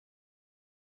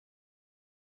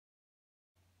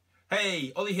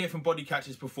Hey, Ollie here from Body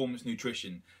Catchers Performance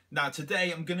Nutrition. Now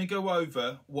today I'm going to go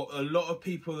over what a lot of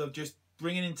people have just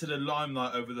bringing into the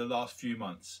limelight over the last few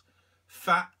months.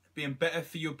 Fat being better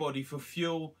for your body for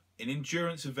fuel in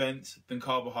endurance events than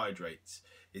carbohydrates.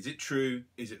 Is it true?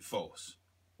 Is it false?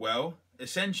 Well,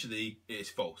 essentially it is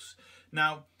false.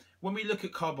 Now, when we look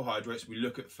at carbohydrates, we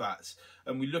look at fats,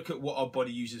 and we look at what our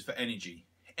body uses for energy.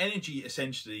 Energy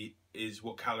essentially is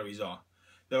what calories are.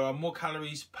 There are more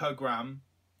calories per gram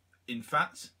in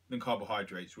fats than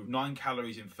carbohydrates, with 9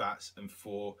 calories in fats and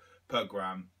 4 per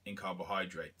gram in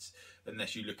carbohydrates.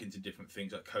 Unless you look into different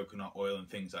things like coconut oil and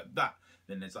things like that,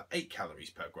 then there's like 8 calories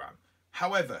per gram.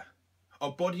 However,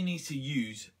 our body needs to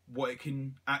use what it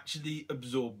can actually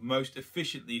absorb most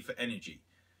efficiently for energy,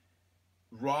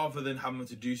 rather than having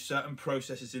to do certain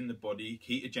processes in the body,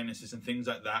 ketogenesis and things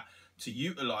like that, to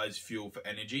utilize fuel for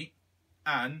energy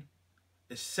and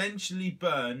essentially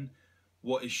burn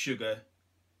what is sugar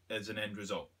as an end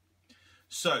result.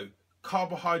 So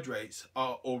carbohydrates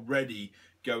are already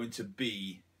going to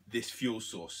be this fuel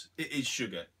source. It is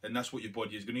sugar, and that's what your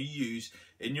body is going to use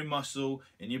in your muscle,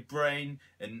 in your brain,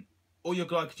 and all your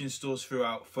glycogen stores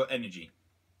throughout for energy.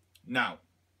 Now,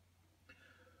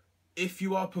 if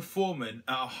you are performing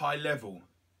at a high level,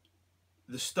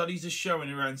 the studies are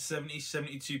showing around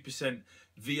 70-72%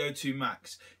 VO2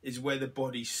 max is where the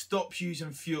body stops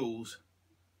using fuels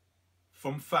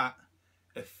from fat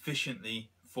efficiently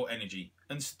for energy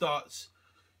and starts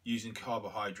using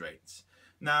carbohydrates.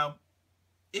 Now,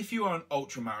 if you are an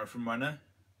ultra marathon runner,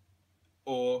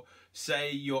 or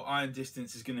say your iron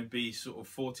distance is going to be sort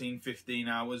of 14-15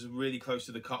 hours, really close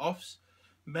to the cut-offs,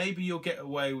 maybe you'll get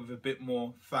away with a bit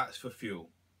more fats for fuel.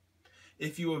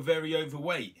 If you are very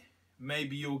overweight,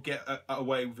 maybe you'll get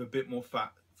away with a bit more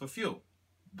fat for fuel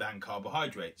than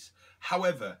carbohydrates.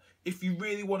 However, if you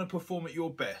really want to perform at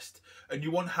your best and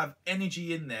you want to have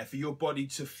energy in there for your body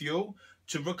to fuel,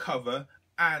 to recover,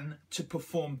 and to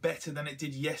perform better than it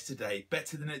did yesterday,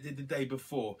 better than it did the day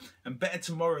before, and better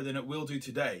tomorrow than it will do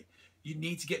today, you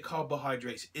need to get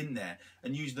carbohydrates in there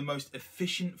and use the most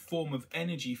efficient form of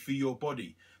energy for your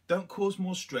body. Don't cause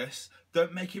more stress.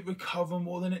 Don't make it recover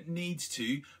more than it needs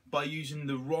to by using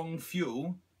the wrong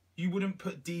fuel. You wouldn't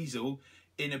put diesel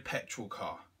in a petrol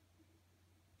car.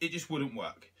 It just wouldn't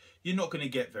work. You're not going to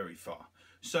get very far.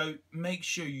 So make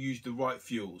sure you use the right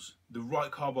fuels, the right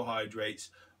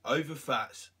carbohydrates over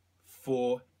fats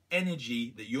for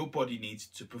energy that your body needs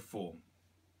to perform.